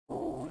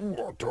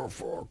What the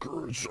fuck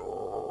is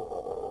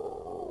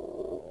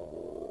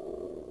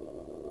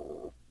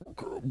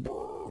Come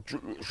back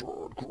to this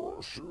hard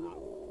question.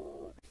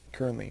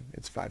 Currently,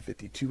 it's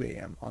 5:52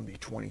 a.m. on the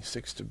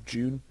 26th of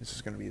June. This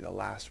is going to be the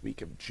last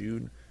week of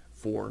June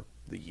for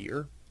the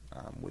year,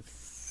 with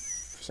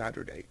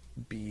Saturday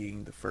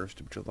being the 1st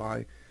of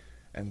July.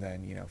 And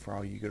then, you know, for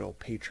all you good old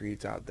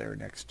patriots out there,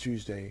 next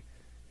Tuesday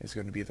is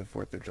going to be the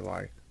 4th of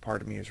July.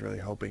 Part of me is really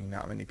hoping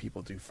not many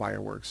people do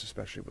fireworks,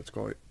 especially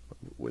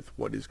with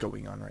what is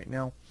going on right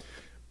now.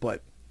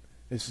 But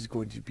this is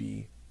going to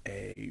be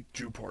a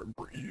two-part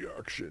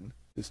reaction.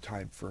 This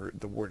time for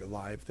The Word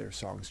Alive, their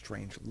song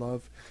Strange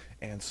Love,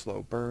 and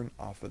Slow Burn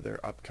off of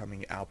their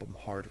upcoming album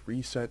Hard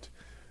Reset,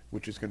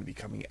 which is going to be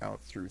coming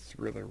out through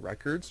Thriller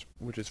Records,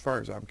 which as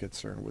far as I'm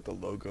concerned, with the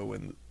logo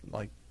and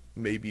like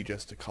maybe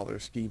just a color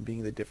scheme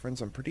being the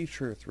difference, I'm pretty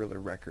sure Thriller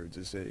Records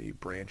is a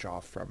branch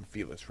off from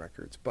Fearless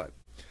Records, but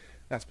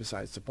that's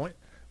besides the point.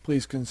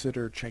 Please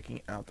consider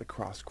checking out the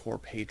Crosscore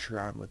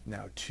Patreon with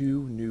now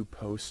 2 new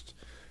posts,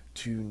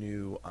 2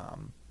 new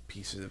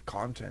pieces of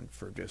content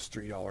for just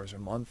 $3 a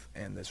month,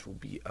 and this will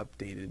be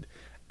updated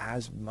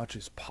as much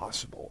as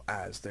possible,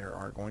 as there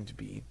are going to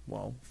be,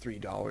 well,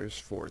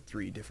 $3 for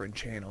 3 different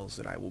channels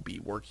that I will be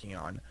working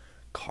on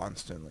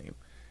constantly.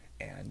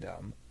 And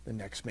the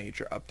next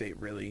major update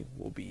really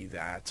will be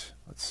that,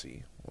 let's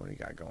see, what do we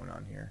got going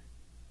on here?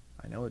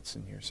 I know it's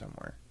in here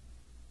somewhere.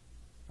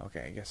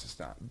 Okay, I guess it's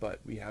not, but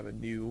we have a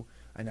new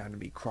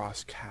Anatomy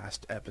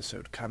Crosscast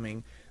episode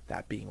coming,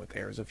 that being with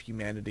Heirs of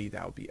Humanity.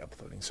 That will be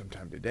uploading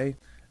sometime today.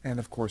 And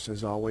of course,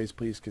 as always,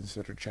 please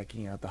consider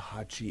checking out the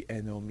Hachi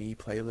Enomi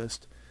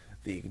playlist,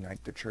 the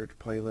Ignite the Church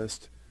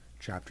playlist,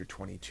 Chapter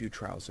 22,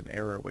 Trials and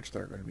Error, which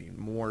there are going to be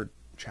more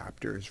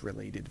chapters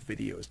related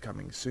videos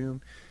coming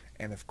soon,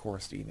 and of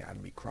course the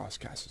Anatomy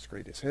Crosscast's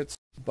greatest hits.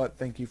 But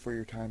thank you for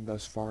your time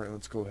thus far, and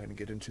let's go ahead and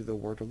get into The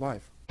Word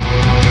Alive.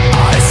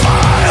 I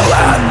smile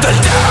at the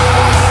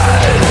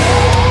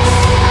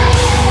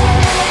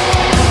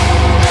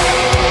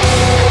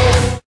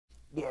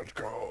dead. Let's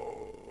go.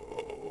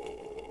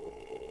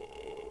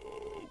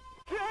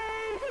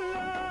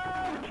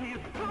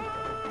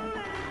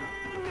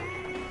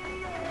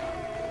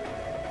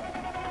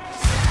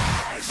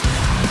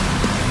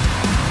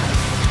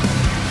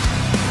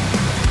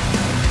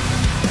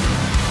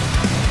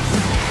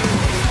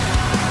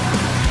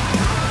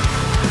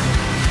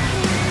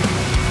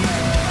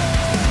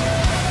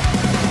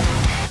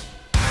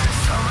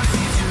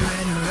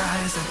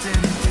 I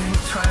didn't think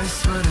twice,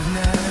 would have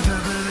never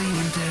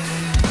believed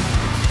it.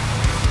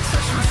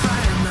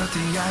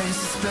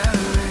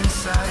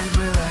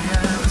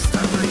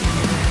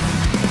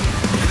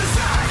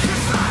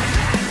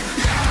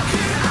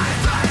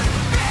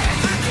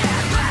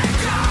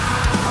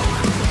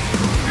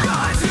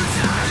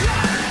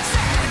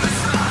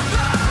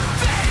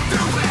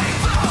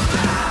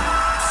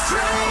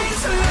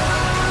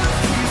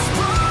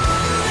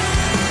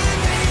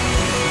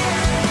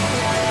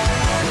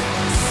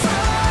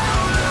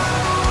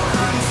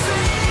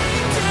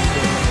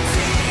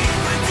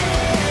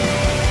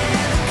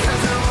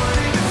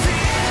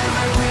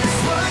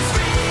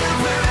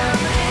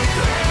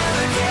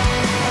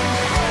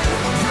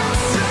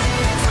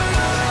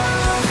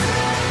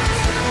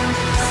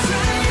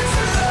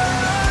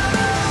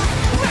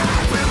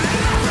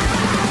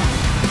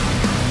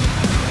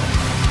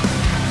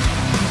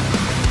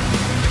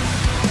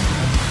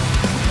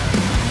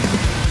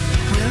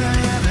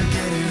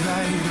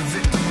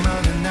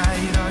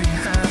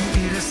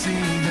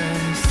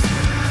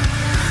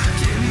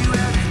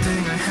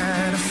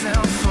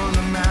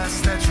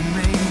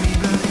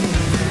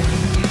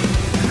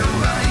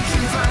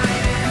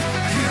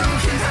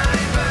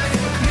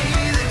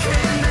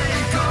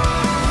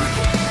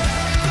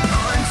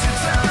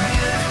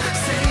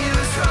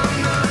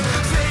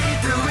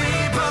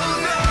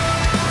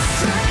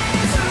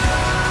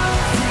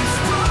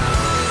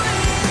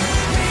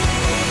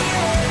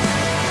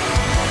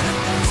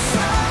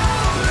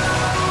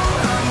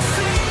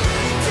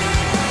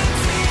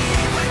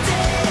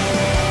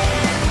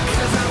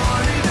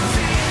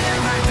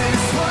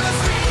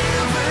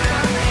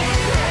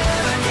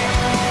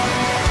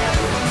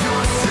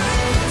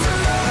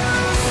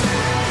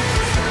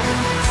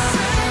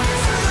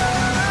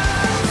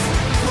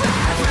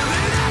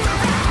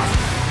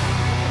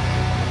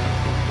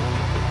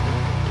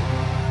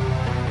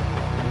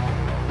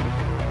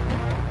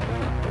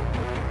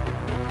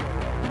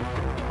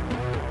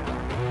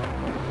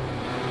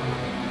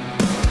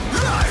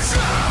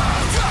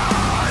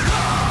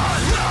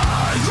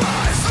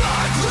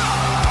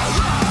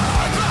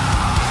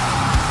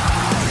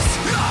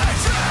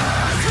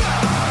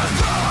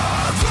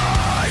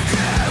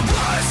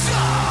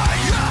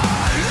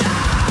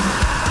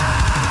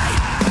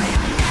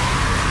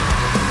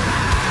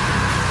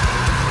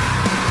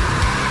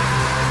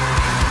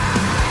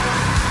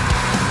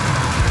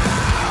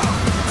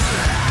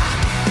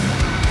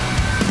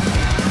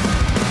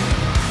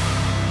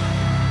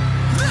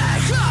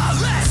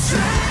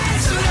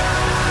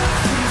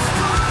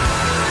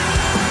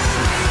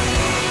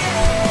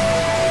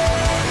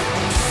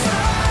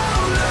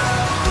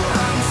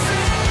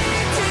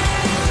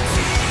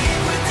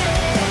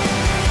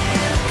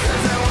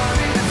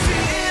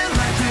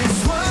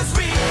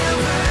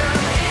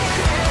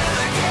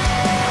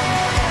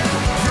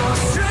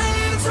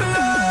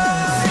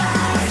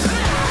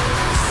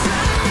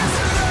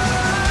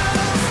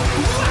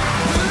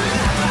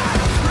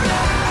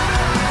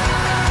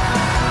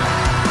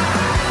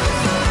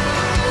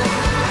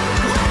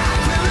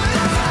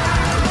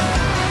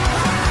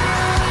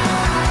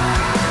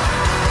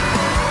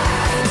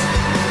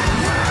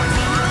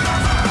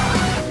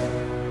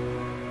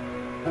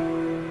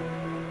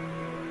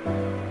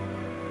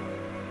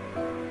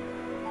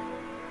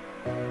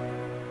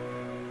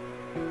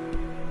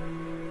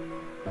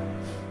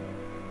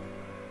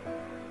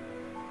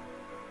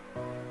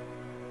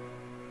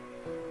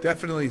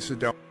 Definitely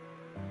Sedona.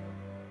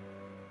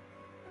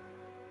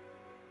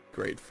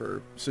 Great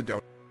for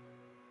Sedona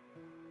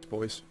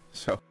boys.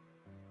 So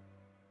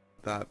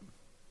that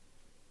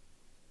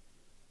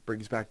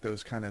brings back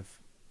those kind of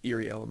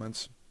eerie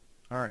elements.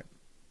 All right,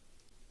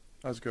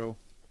 let's go.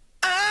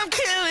 I'm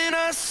killing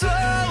us slowly.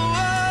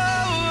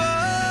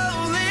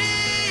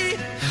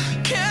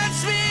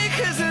 Catch me,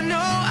 'cause I know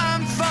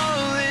I'm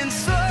falling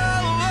slowly.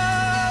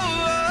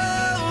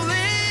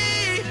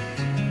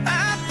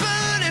 I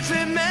burn if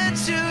it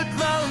meant you'd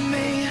love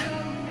me.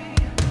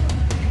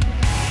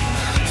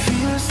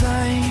 Feels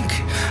like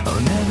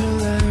I'll never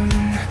learn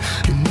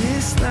in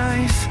this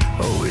life,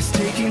 always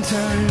taking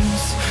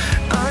turns.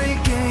 I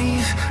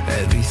gave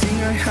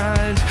everything I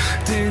had,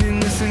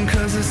 didn't listen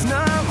 'cause it's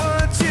not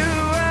what you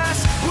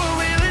asked. What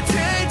will it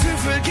take to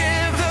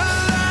forgive the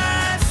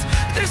lies?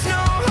 There's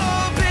no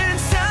hope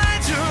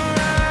inside your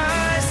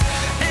eyes,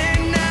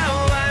 and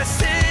now I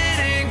sit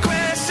and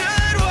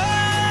question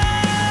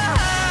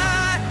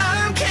why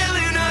I'm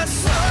killing us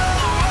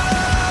slowly.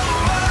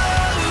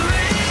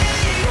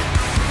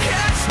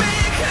 Catch me,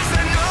 'cause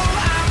I know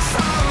I'm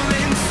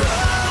falling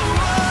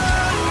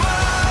slowly.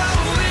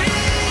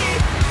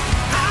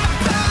 I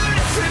burn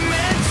if it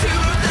meant to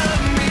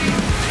love me.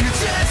 You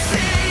just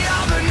see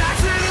all the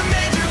nights that have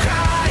made you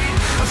cry.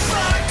 I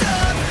fucked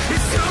up,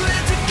 it's too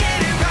late to get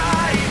it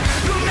right.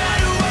 No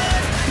matter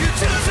what you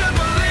choose to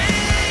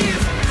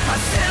believe, I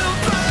still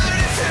burn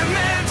if it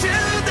meant to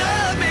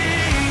love me.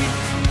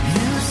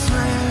 You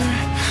swear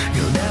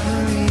you'll never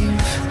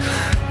leave.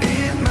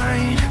 It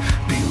might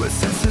be what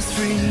sets us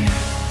free.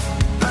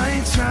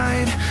 I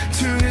tried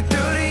to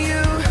adore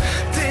you,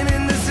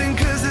 didn't listen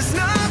 'cause it's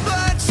not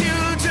what you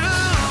do.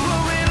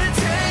 What will it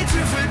take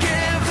to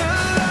forgive the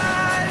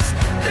lies?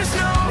 There's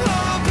no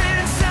hope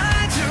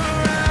inside your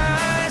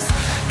eyes,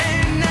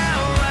 and now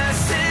I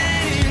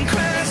sit and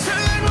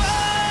question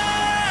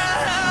why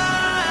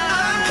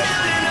I'm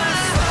killing us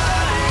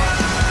slowly.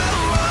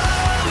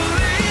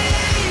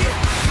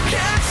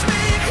 Catch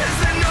me, 'cause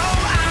I know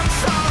I'm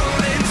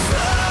falling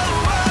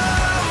slowly.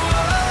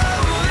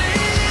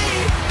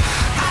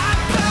 I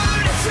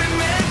burn if it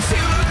meant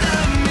to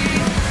love me.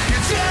 You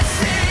just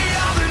see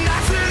all the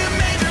nights that have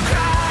made you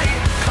cry.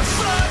 I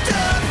fucked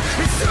up,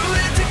 it's too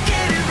late to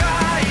get it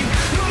right.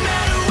 No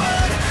matter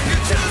what you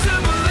choose to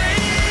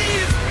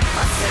believe,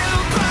 I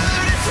still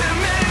burn if it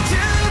meant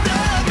to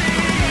love me.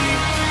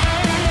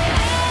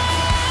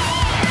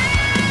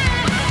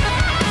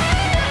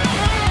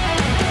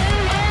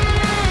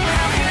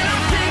 How can I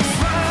fix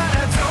what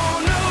I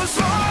don't know's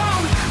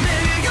wrong?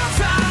 Maybe you'll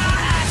try, I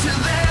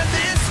should let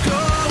this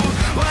go.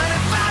 What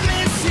if I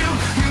miss you?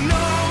 You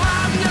know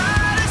I'm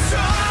not as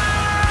strong.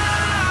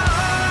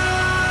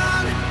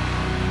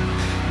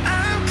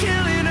 I'm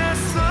killing us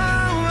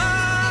slowly.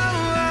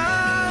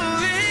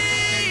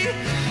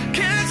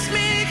 Catch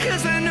me,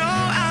 'cause I know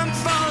I'm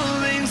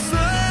falling slowly.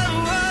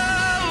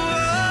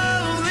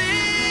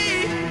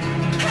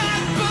 I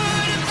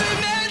burn if it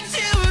meant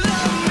to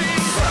love me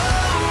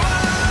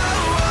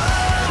slowly.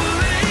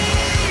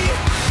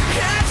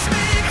 Catch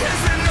me,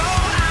 'cause I know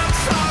I'm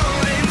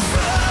falling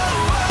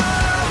slowly.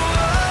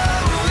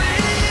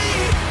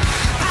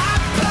 I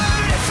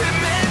burn if it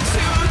meant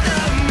to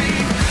love me.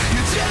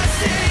 You just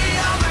see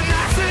all the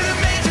nights that have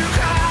made you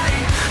cry.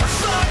 I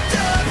fucked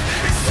up,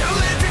 it's too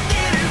late to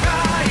get it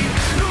right.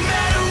 No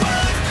matter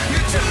what you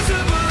choose to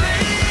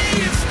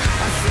believe,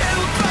 I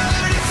still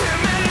burn if it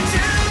meant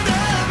to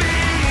love me.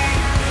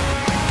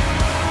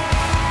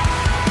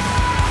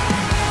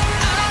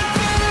 I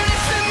burn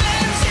if it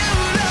meant to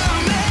love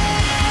me.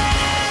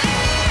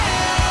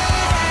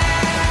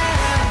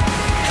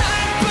 I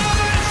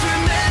burn if it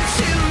meant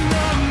to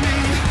love me.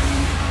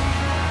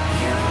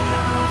 You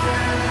know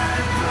that I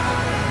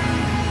burn.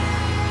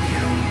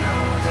 You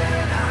know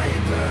that I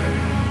burn.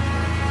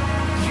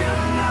 You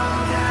know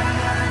that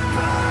I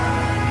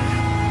burn.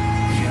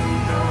 You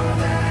know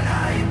that I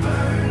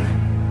burn.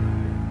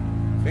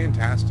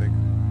 Fantastic.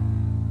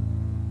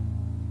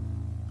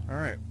 All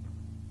right.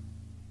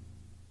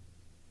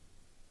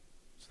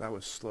 So that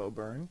was Slow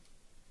Burn.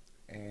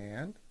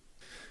 And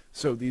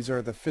so these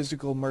are the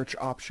physical merch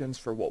options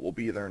for what will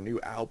be their new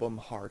album,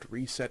 Hard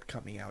Reset,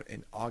 coming out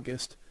in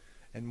August.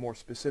 And more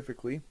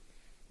specifically,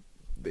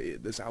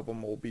 this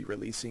album will be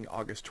releasing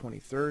August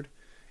 23rd.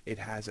 It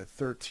has a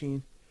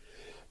 13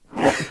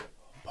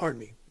 pardon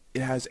me.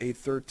 It has a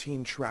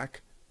 13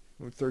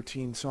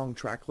 song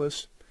track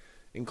list,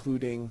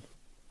 including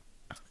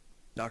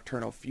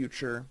Nocturnal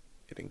Future.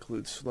 It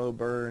includes Slow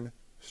Burn,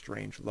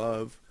 Strange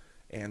Love,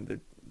 and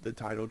the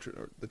title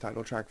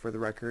track for the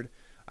record.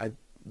 I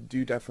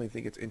do definitely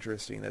think it's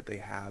interesting that they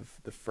have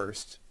the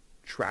first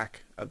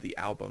track of the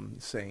album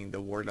saying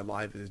the word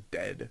alive is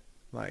dead.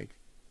 Like,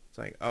 it's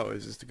like, oh,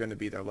 is this going to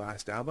be their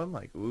last album?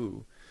 Like,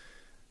 ooh,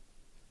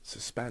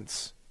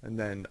 suspense. And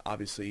then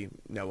obviously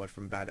Noah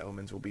from Bad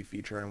Omens will be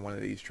featured on one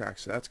of these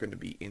tracks, so that's going to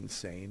be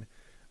insane.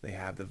 They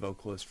have the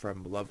vocalist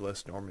from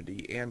Loveless,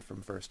 Normandy, and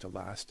from First to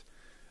Last.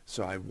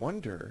 So I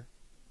wonder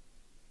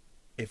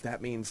if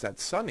that means that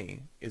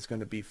Sonny is going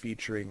to be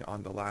featuring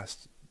on the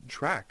last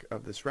track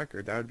of this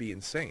record. That would be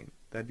insane.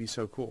 That'd be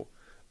so cool.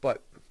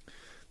 But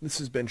this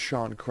has been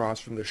Sean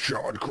Cross from the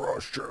Sean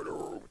Cross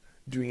Channel,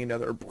 doing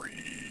another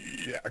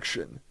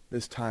reaction,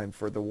 this time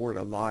for The Word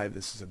Alive.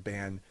 This is a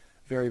band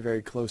very,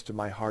 very close to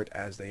my heart,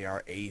 as they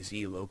are AZ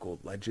local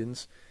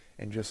legends.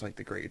 And just like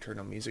the Great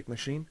Eternal Music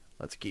Machine,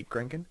 let's keep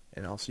cranking,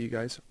 and I'll see you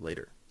guys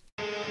later.